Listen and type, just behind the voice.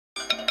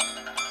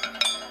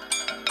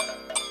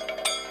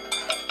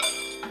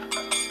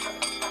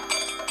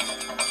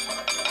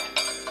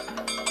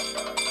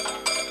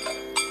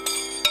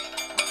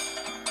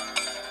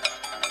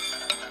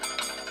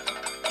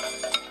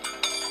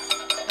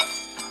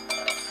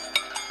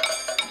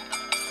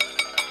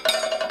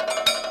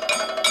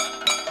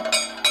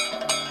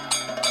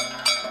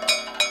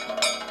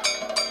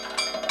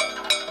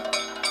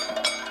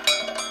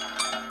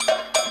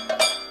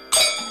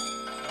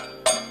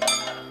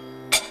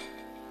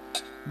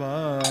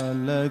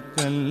ബാലകന്മാരെ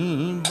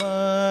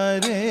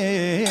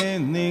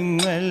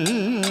നിങ്ങൾ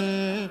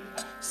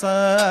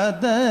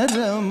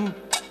സാദരം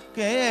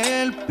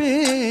കേൾപ്പിനെന്റെ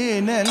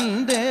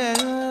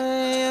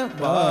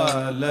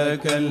ബാലകന്മാരെ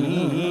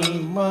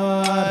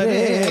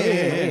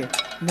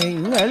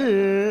നിങ്ങൾ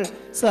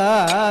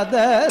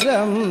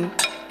സാദരം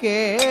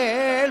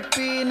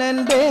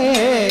കേൾപ്പിനെന്റെ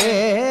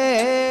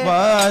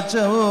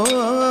വാചോ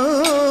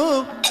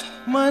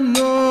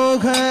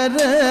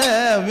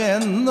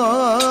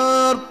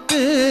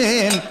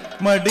മനോഹരമെന്നോർപ്പിൻ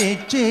മടിച്ചിടാതെ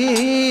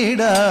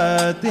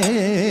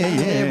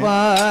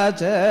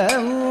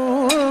വാചം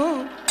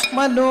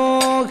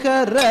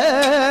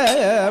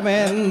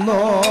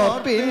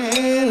മനോഹരമെന്നോർപ്പിൻ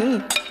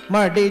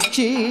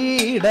മടിച്ചിടാതെ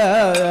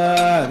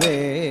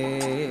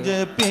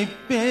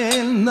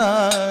ജപിപ്പിൻ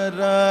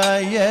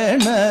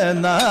നാരായണ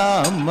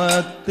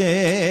നാമത്തെ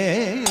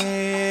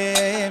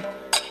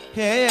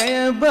ഹേ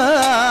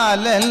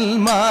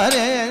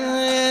ബാലന്മാരെ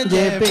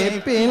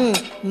ജപിപ്പിൻ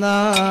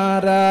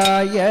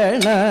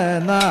നാരായണ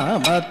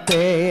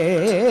നാമത്തെ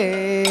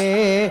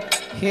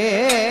ഹേ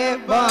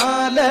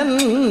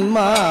ബാലന്മാരെ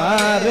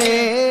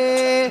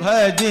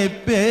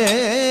ഭജിപ്പിൻ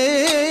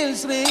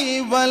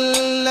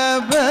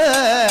ശ്രീവല്ലഭ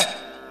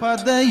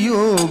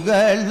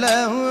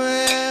പദയുഗളം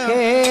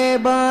ഹേ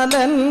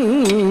ബാലന്മാരെ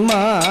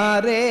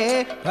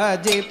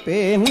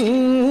ഭജിപ്പിൻ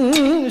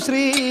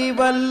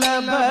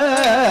ശ്രീവല്ലഭ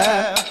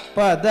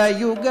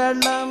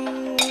പദയുഗളം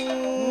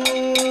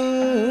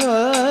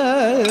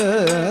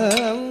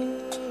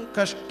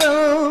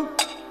കഷ്ടം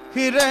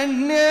ഹിരണ്യനാമ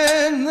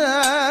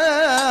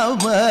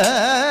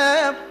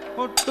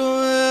ഒട്ടു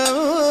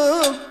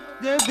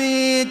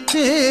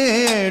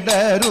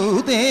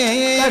ജപിച്ചിടരുതേ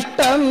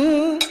കഷ്ടം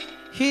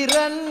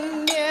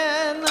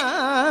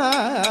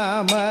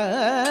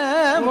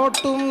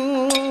ഹിരണ്യനാമൊട്ടും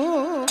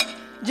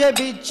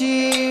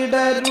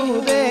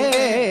ജപിച്ചിടരുതേ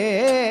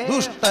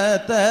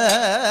ദുഷ്ടത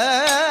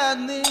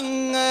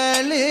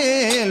നിങ്ങളിൽ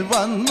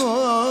വന്നു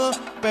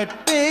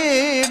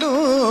പെട്ടിടു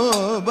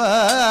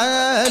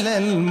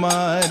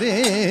ബാലന്മാരെ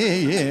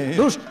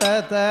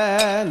ദുഷ്ടത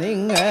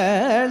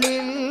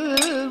നിങ്ങളിൽ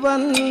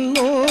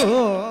വന്നു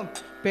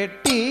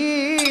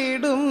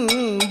പെട്ടിടും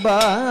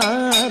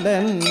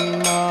ബാലന്മാരെ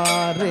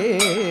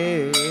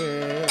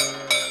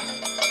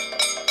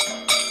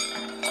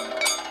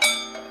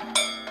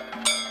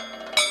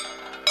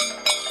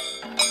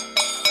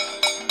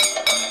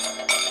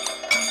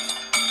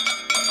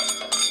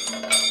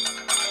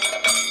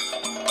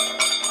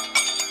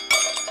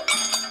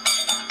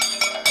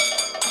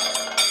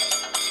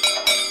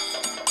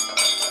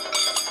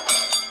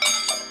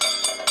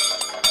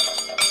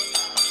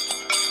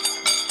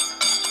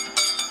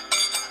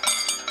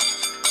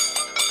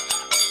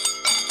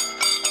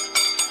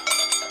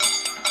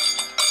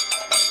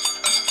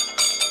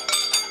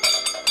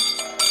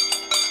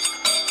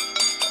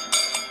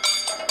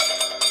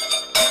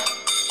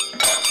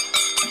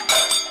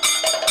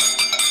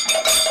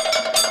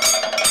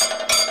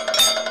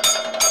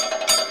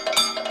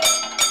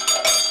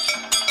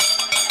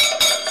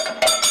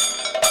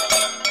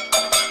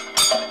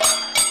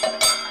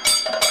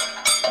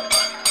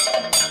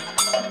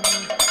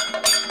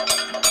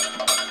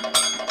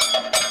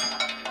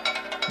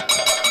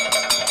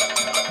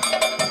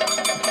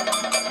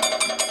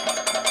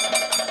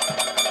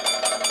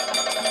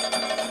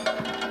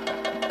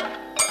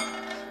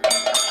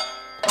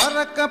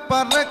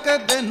പറക്ക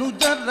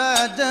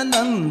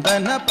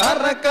ധനുജരാജനന്ദന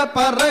പറക്ക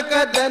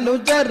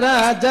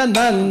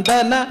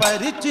ധനുജരാജനന്ദന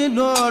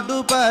പരിച്ചിനോടു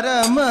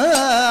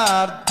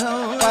പരമാർത്ഥം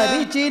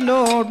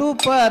പരിച്ചിനോടു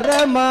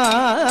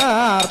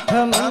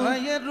പരമാർത്ഥം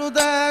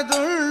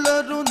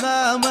പറയരുതാതുള്ളൊരു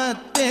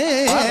നാമത്തെ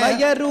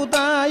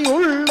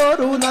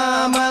പറയരുതായുള്ളൊരു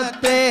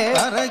നാമത്തെ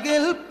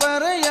പറകിൽ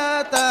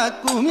പറയാത്ത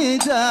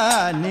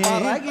കുമിജാനി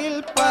പറകിൽ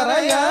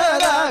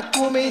പറയാതാക്കുമിജാനി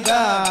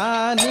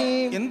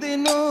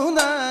എന്തിനു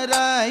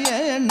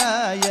നാരായണ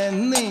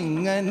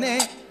എന്നിങ്ങനെ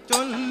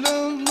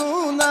ചൊല്ലുന്നു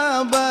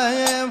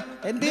നാഭയം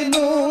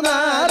എന്തിനു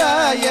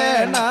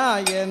നാരായണ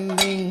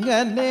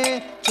എന്നിങ്ങനെ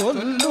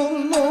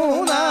ചൊല്ലുന്നു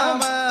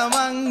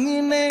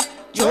നാമമങ്ങിനെ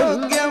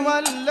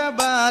യോഗ്യമല്ല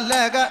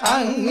ബാലക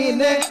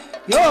അങ്ങിനെ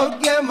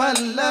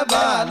യോഗ്യമല്ല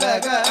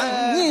ബാലക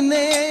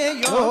അങ്ങിനെ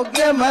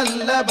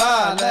യോഗ്യമല്ല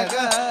ബാലക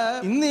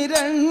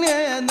ഇന്നിരണ്യ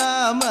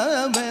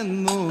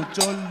നാമമെന്നു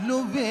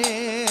ചൊല്ലുവേ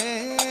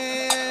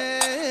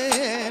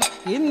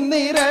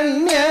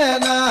ഇന്നിരണ്യ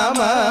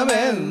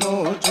നാമമെന്നു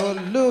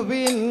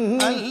ചൊല്ലുവിൻ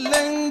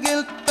അല്ലെങ്കിൽ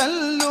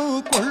തല്ലു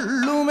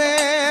കൊള്ളുമേ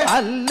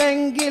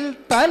അല്ലെങ്കിൽ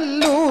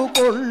തല്ലു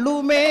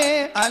കൊള്ളുമേ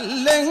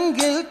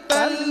അല്ലെങ്കിൽ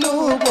തല്ലു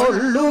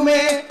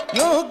കൊള്ളുമേ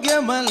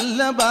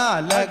യോഗ്യമല്ല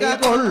ബാലക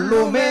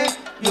കൊള്ളുമേ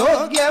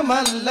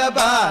യോഗ്യമല്ല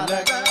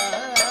ബാലക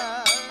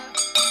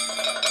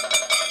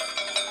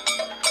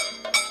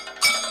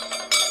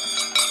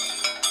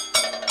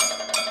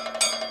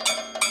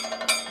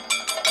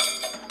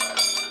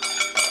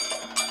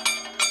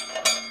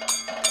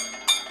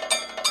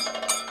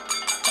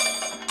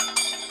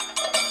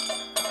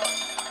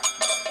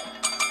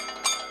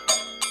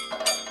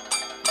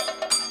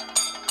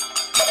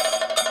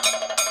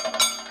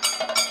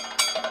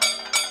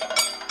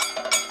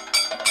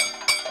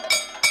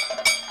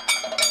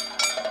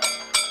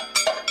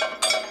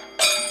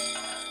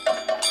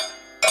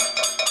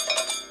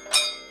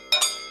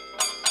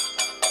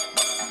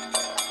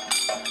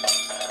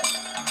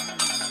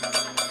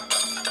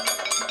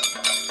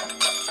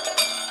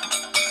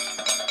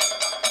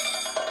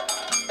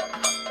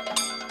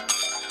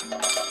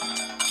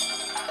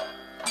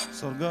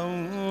സ്വർഗം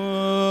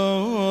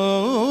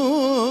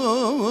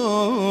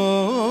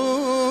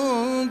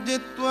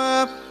ജിത്വാ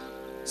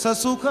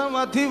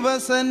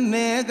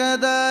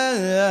സസുഖമധിവസന്നേകദ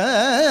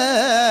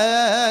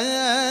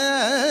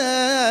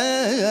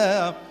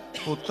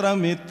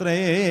പുത്രമിത്രേ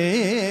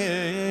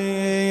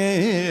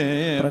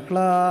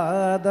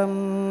പ്രഹ്ലാദം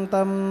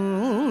തം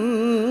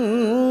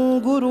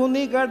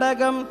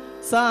ഗുരുനികടകം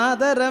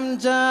സാദരം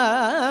ചാപി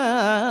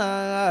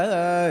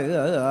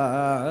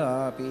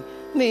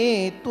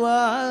നീത്വാ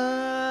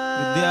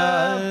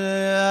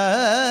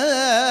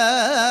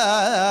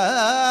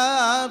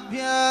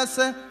വിദ്യാഭ്യാസ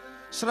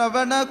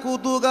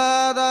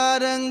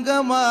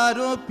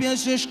ശ്രവണകുതുകാദാരംഗമാരോപ്യ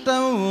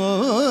ശിഷ്ടം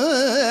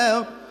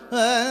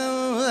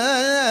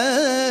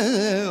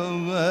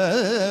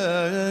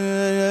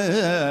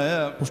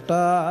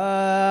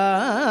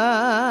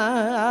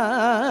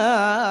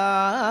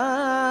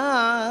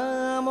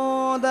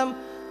പുഷ്ടാമോദം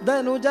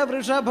ധനുജ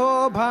വൃഷഭോ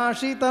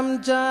ഭാഷിതം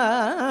ച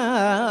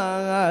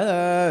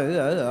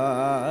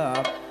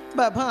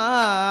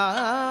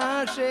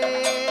ബഭാഷേ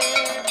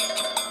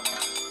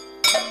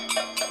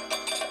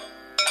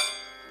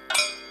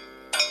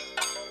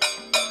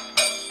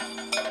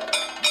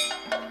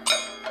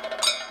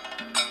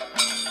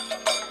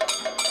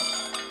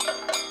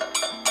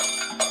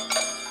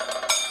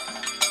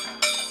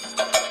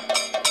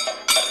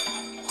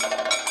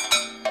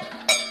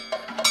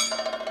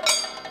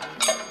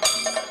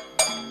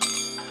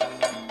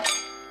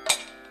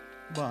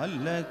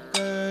ബാലക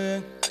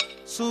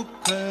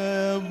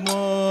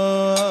സുഖമോ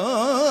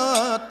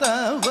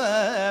തവ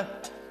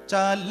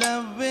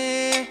ചലവേ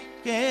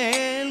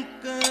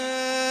കേൾക്ക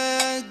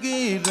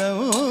ഗിരോ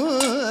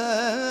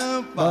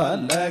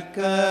ബാലക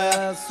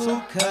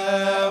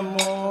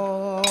സുഖമോ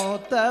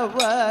തവ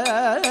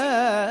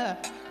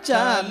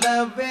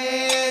ചലവേ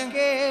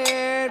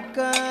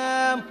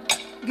കേൾക്കാം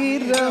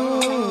ഗിരോ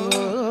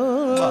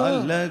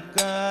ബാലക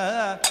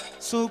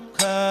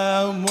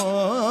സുഖമോ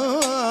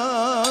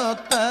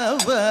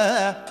തവ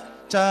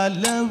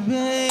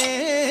ചലവേ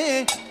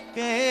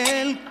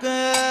കേൾക്ക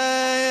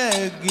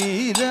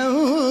ഗിരോ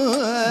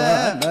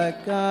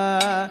ബാലക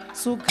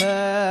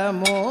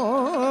സുഖമോ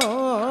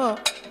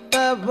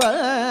തവ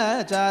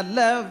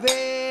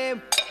ചലവേ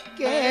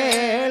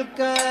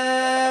കേൾക്ക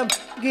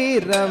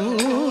ഗിരം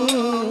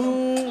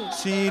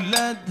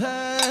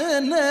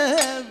ശീലധന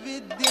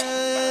വിദ്യ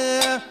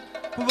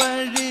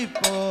വഴി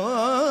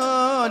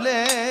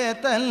പോലെ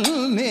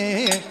തന്നെ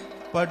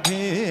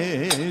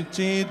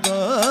പഠിച്ചിതോ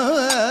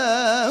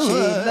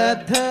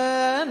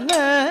ശീലധന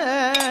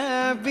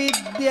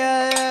വിദ്യ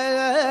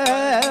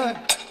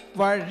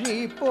വഴി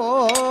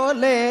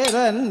പോലെ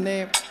തന്നെ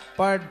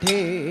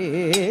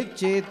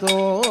പഠിച്ചിതോ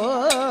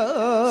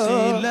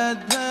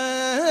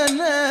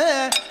ശീലധന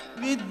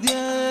വിദ്യ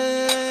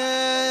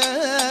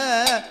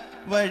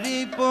വഴി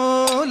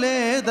പോലെ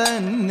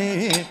തന്നെ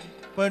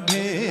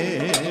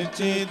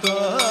പഠിച്ചിതോ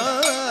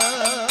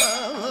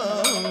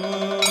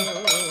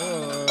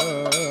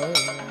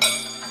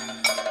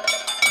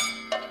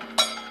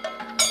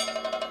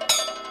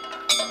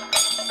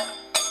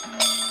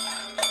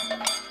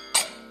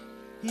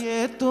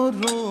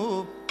ഏതൊരു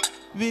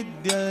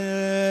വിദ്യ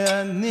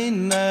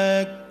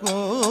നിനക്കോ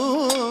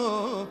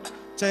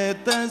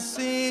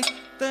ചേതസി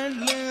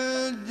തെളിഞ്ഞിരുന്നു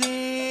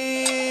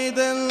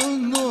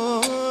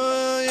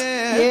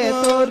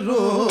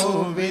ഏതൊരു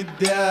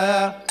വിദ്യ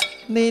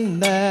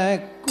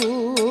നിനക്കു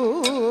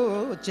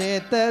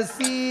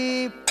ചേതസി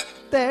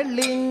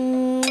തെളിഞ്ഞിരുന്നു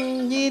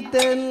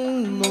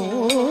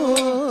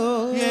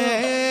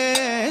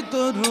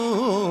ഏതൊരു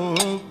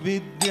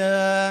വിദ്യ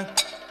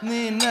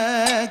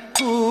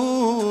നിനക്കു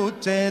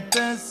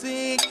ചേതസി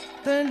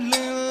തെളിഞ്ഞിരുന്നു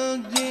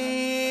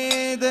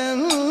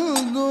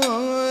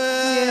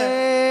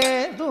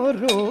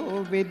ഏതൊരു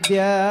വിദ്യ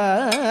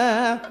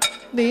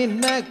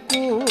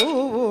നിനക്കു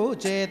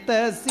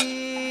ചേതസി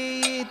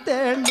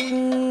തെളിഞ്ഞിരുന്നു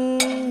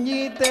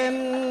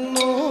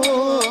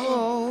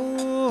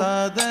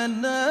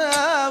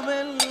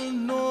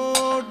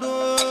തദനവനോടു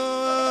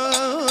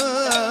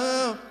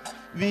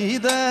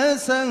വിധ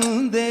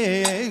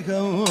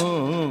സന്ദേഹം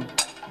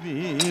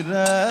വീര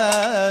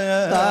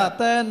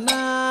താതനാമെന്നോടു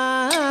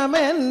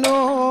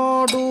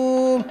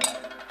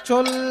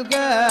ചൊൽക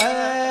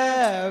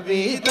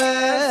വിധ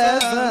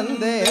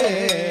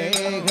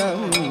സന്ദേഹം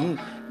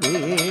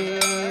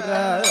വീര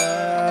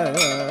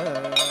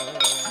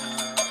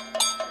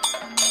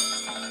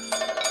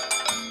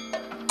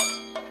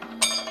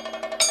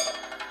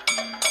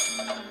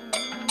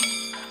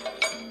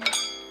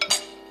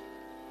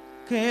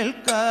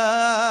കേൾക്ക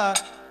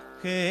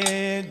ഹേ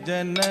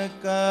ജനകാമേ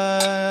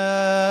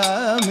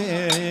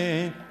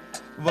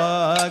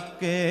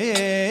വാക്കേവം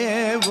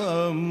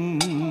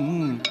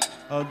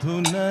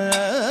അധുന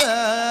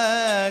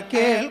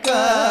കേൾക്ക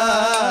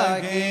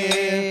ഹേ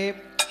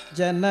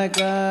ജനകാമേ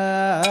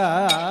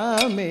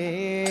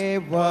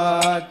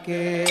വാക്കേവം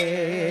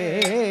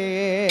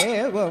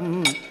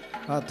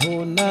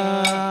അധുനാ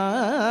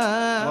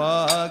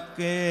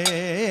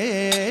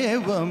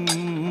വാക്കേവം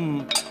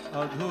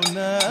അധുന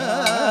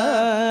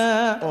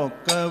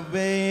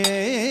ഒക്കവേ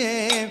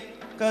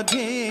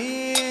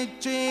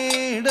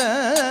കഥിച്ചിട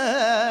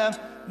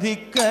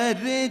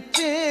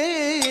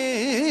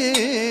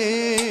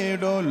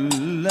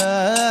ധിക്കരിച്ചിടൊല്ല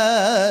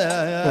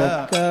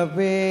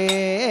ഒക്കവേ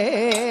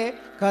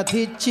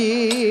കഥിച്ചിടാൻ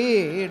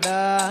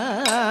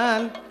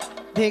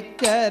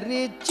ധിക്കരിച്ചിടൊല്ല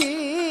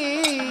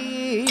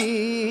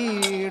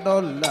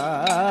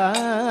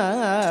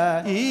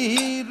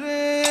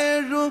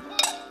ഈരേഴു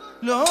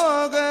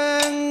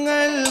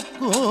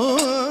ലോകങ്ങൾക്കു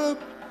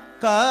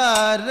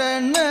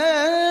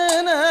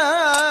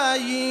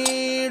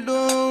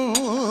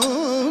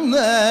കാരണനായിടുന്ന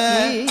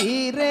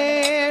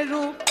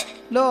ഈരേഴു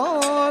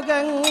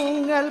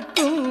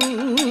ലോകങ്ങൾക്കും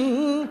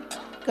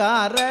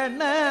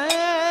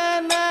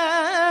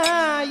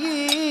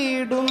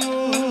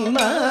കാരണനായിടുന്ന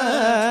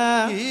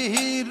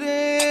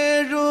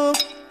ഈരേഴു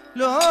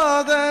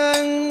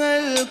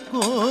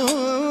ലോകങ്ങൾക്കു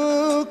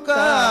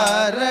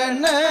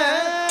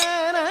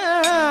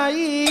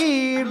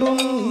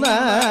കാരണനായിടുന്ന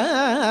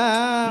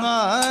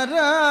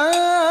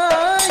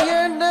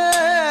നാരായണ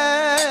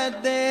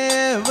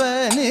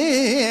ദേവനേ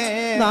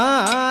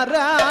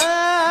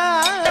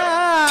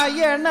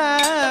നാരായണ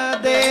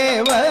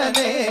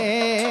ദേവനേ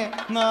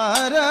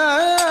നാരായണ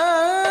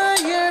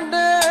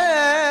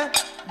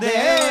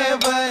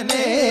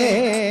ദേവനേ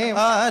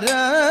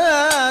ആരാധിക്കയേ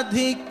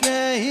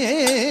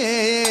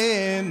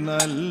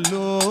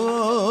നല്ലോ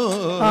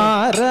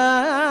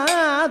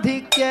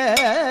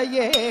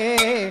ആരാധിക്കയേ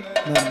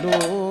നല്ലോ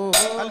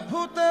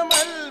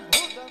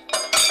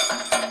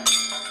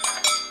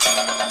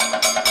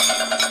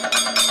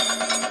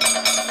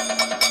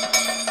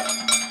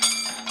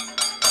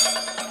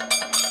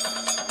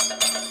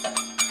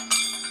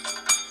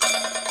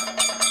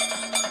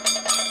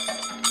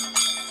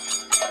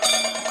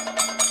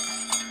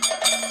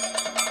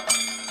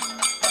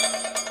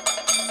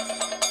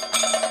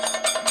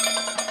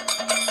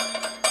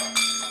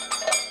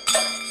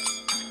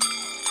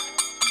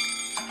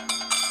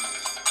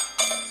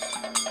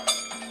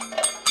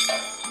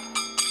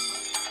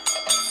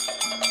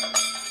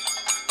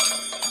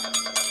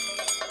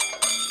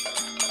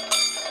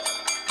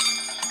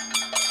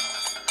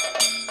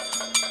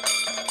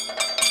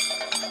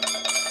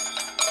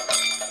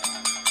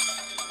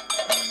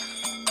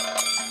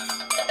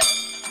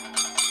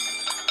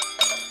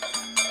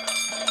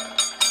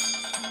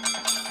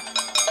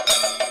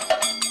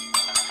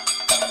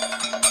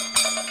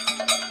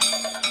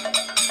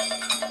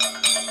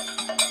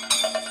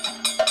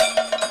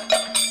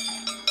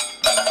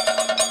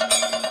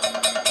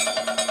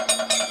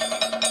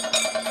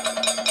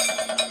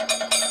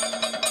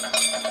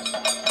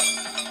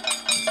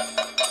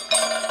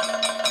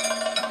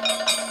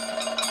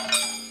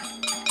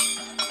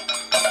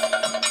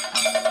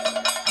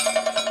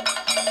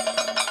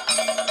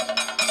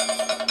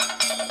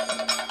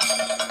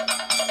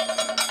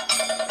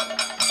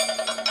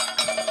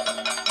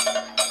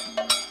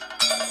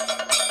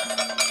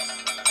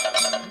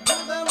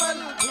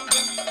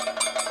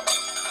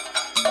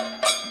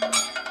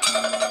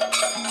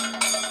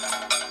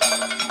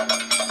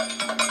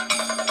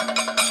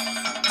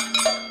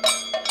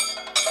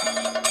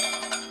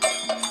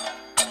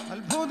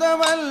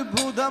അത്ഭുതം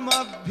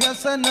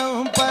അത്ഭുതമഭ്യസനം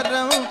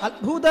പരം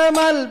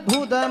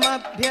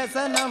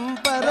അത്ഭുതമത്ഭുതമഭ്യസനം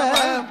പരം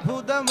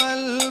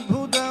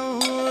അത്ഭുതമത്ഭുതം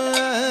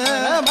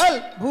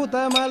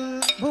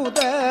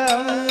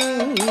അത്ഭുതമത്ഭുതം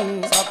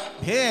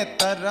സഭ്യേതരമായുള്ളൊരു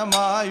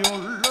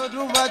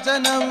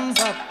വചനം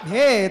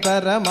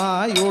സഭ്യേതരമായുള്ളൊരു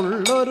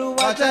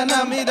വചനം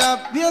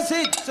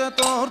വചനമിതഭ്യസിച്ച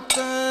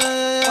തോർത്ത്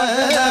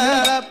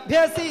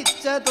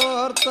അഭ്യസിച്ച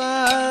തോർത്ത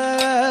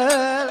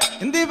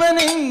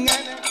എന്തിവനിങ്ങനെ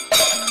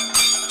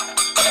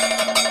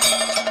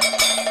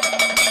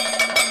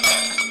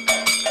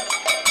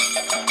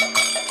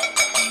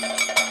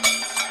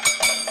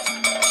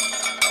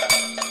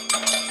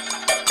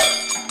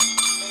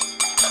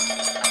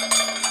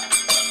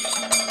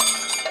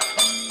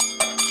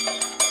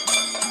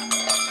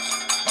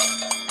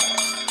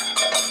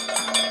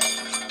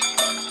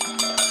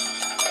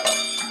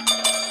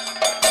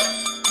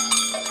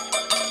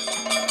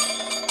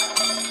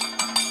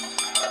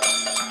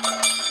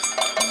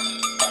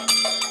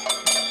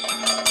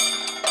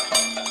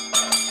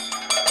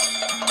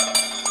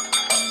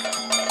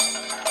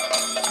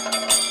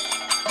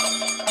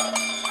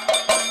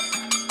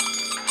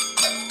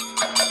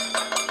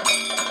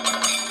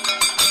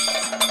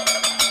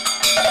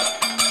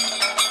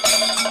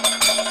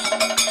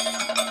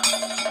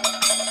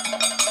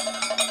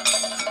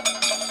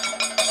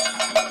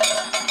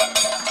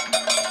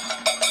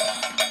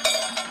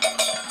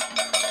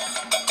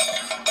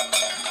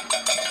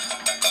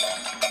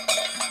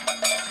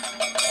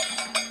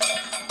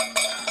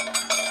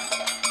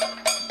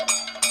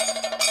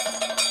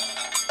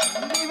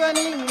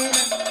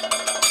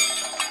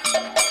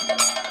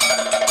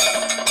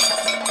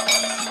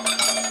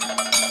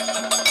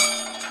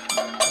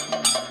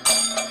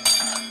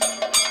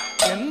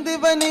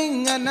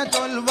എന്തിവനിങ്ങനെ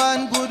ചൊൽവാൻ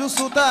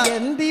ഗുരുസുത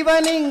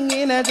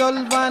എന്തിവനിങ്ങനെ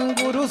ചൊൽവാൻ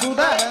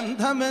ഗുരുസുത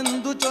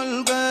ബന്ധമെന്തു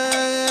ചൊൽക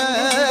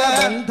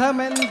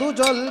ബന്ധമെന്തു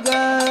ചൊൽക.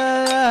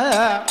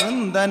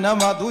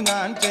 വന്ദനമതു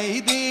ഞാൻ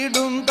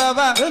ചെയ്തിടും തവ,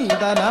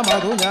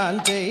 വന്ദനമതു ഞാൻ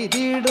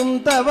ചെയ്തിടും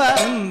തവ,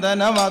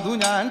 വന്ദനമതു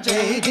ഞാൻ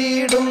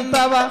ചെയ്തിടും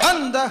തവ.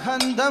 ഹന്ത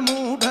ഹന്ത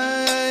മൂഢ,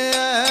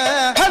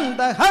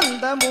 ഹന്ത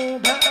ഹന്ത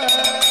മൂഢ.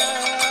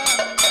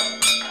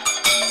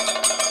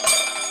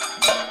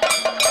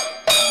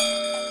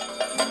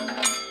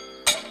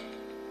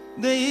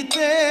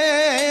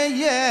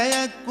 ദൈതേയ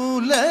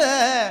കുല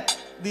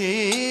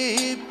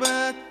ദീപ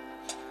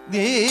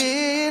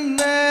ദീന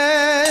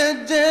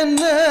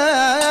ജനവന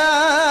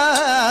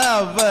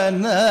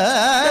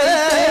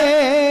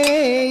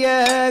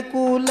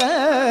കുല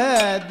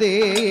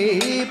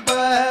ദീപ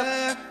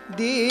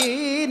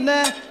ദീന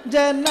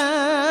ജനവന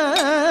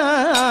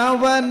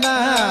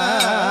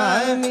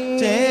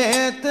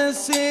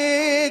ചേതസി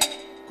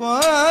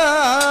കോപിച്ചിടരോ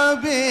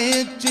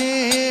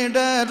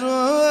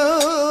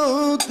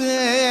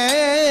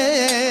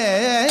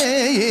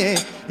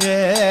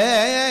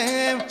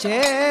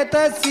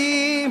ചേതസി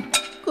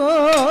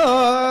കോപിച്ചിടരുതേ.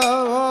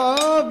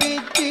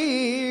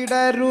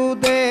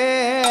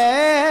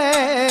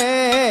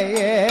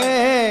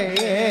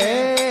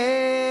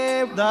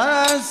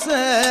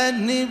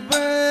 ദാസനിവ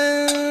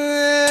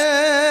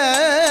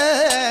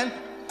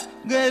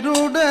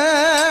ഗരുഡ